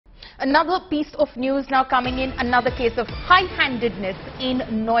Another piece of news now coming in, another case of high-handedness in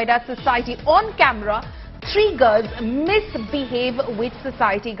Noida society. On camera, 3 girls misbehave with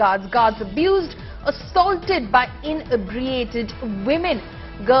society guards. Guards abused, assaulted by inebriated women.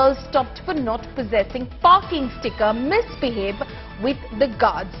 Girls stopped for not possessing parking sticker, misbehave with the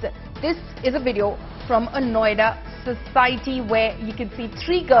guards. This is a video from a Noida society where you can see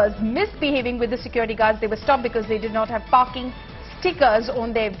 3 girls misbehaving with the security guards. They were stopped because they did not have parking stickers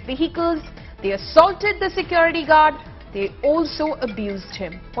on their vehicles. They assaulted the security guard. They also abused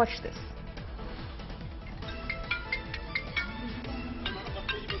him. Watch this.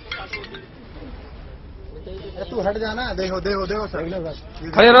 तू हट जाना, देखो देखो देखो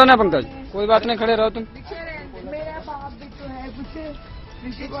खड़े रहो ना पंकज, कोई बात नहीं, खड़े रहो तुम। मेरा बाप भी तो है, कुछ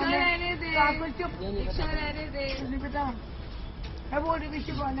रहने दे, चुप रहने दे, नहीं पता है, बोल रही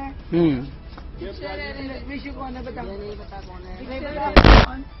विशु कौन है? विशु कौन है बता? नहीं पता कौन है, नहीं पता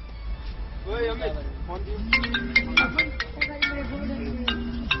कौन?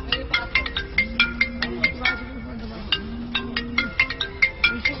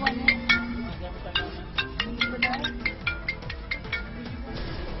 विशु कौन है?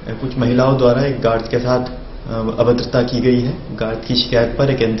 कुछ महिलाओं द्वारा एक गार्ड के साथ अभद्रता की गई है। गार्ड की शिकायत पर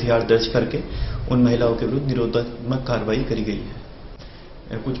एक एफआईआर दर्ज करके उन महिलाओं के विरुद्ध निरोधात्मक कार्रवाई करी गई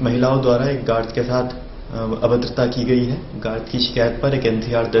है। कुछ महिलाओं द्वारा एक गार्ड के साथ अभद्रता की गई है। गार्ड की शिकायत पर एक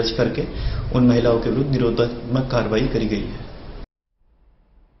एफआईआर दर्ज करके उन महिलाओं के विरुद्ध निरोधात्मक कार्रवाई करी गई है।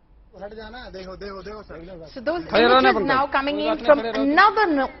 So those images now coming in from another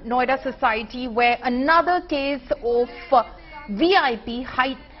Noida society where another case of VIP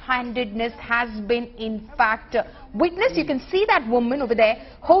high-handedness has been in fact witnessed. You can see that woman over there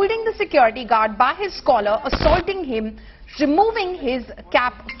holding the security guard by his collar, assaulting him, removing his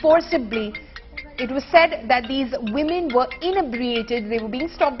cap forcibly. It was said that these women were inebriated. They were being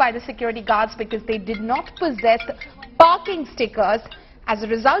stopped by the security guards because they did not possess parking stickers. As a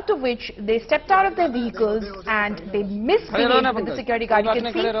result of which, they stepped out of their vehicles and they misbehaved with the security guard. You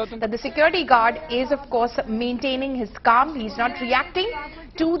can see that the security guard is, of course, maintaining his calm. He's not reacting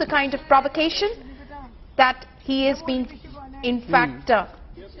to the kind of provocation that he is being, in fact,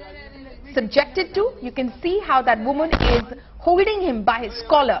 subjected to. You can see how that woman is holding him by his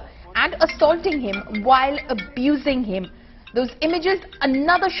collar and assaulting him while abusing him. Those images,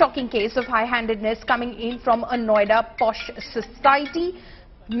 another shocking case of high-handedness coming in from a Noida posh society.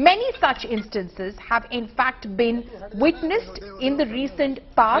 Many such instances have in fact been witnessed in the recent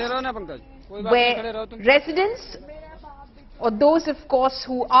past where residents or those of course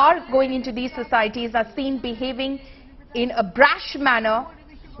who are going into these societies are seen behaving in a brash manner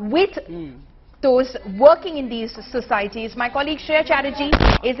with those working in these societies. My colleague Shreya Chatterjee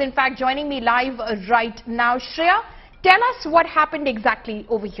is in fact joining me live right now. Shreya, tell us what happened exactly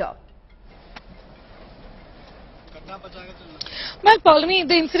over here. Well, Paulini,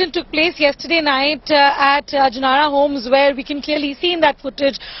 the incident took place yesterday night at Janara Homes, where we can clearly see in that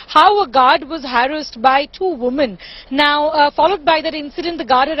footage how a guard was harassed by 2 women. Now, followed by that incident, the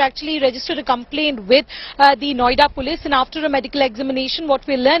guard had actually registered a complaint with the Noida police, and after a medical examination, what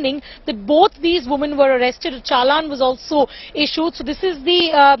we're learning that both these women were arrested. A challan was also issued. So this is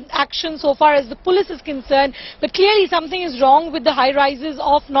the action so far as the police is concerned. But clearly something is wrong with the high-rises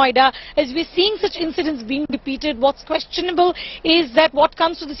of Noida. As we're seeing such incidents being repeated, what's questionable is that what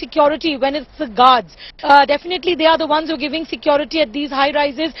comes to the security when it's the guards. Definitely they are the ones who are giving security at these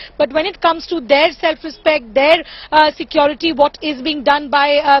high-rises, but when it comes to their self-respect, their security, what is being done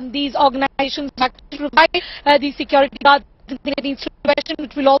by these organizations to provide the security guards, I think it needs to be questioned,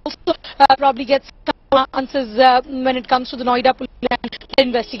 which will also probably get some answers when it comes to the Noida police and the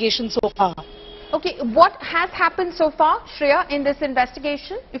investigation so far. Okay, what has happened so far, Shreya, in this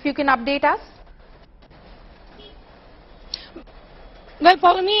investigation? If you can update us. Well,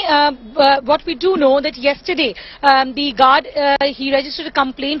 Paulini, what we do know that yesterday the guard, he registered a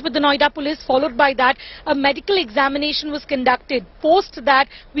complaint with the Noida police. Followed by that, a medical examination was conducted. Post that,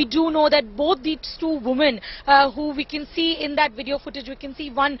 we do know that both these 2 women who we can see in that video footage, we can see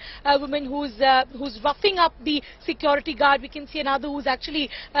one woman who's roughing up the security guard. We can see another who's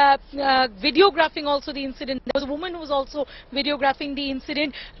actually videographing also the incident. There was a woman who was also videographing the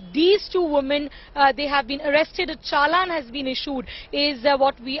incident. These 2 women, they have been arrested. A challan has been issued. Is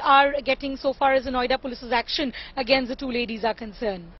what we are getting so far as the Noida police's action against the 2 ladies are concerned.